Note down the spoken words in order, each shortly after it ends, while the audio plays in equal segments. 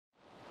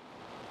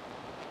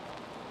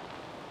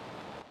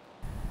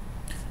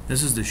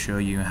This is to show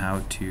you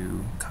how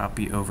to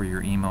copy over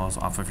your emails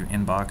off of your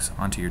inbox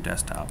onto your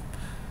desktop.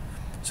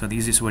 So the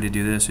easiest way to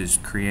do this is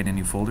create a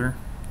new folder,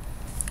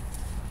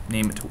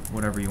 name it to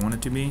whatever you want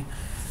it to be,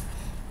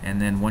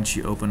 and then once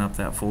you open up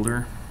that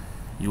folder,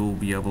 you'll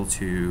be able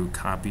to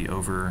copy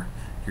over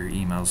your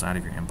emails out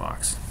of your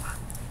inbox.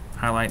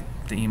 Highlight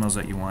the emails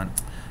that you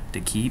want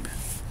to keep,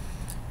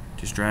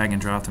 just drag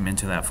and drop them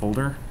into that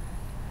folder,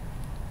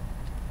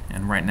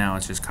 and right now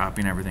it's just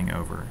copying everything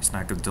over. It's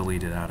not going to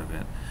delete it out of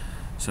it.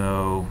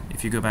 So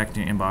if you go back to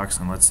your inbox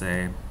and let's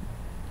say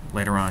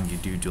later on you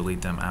do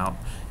delete them out,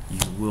 you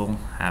will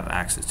have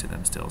access to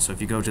them still. So if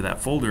you go to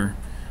that folder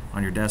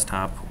on your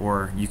desktop,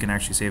 or you can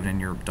actually save it in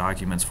your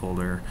documents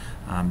folder,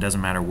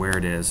 doesn't matter where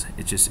it is,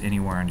 it's just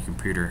anywhere on your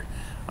computer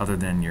other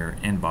than your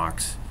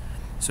inbox.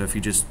 So if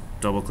you just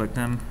double click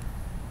them,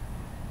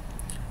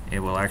 it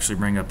will actually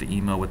bring up the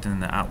email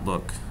within the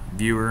Outlook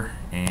viewer,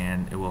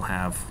 and it will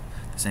have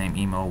the same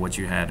email what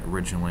you had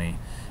originally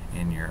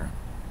in your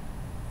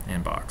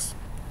inbox.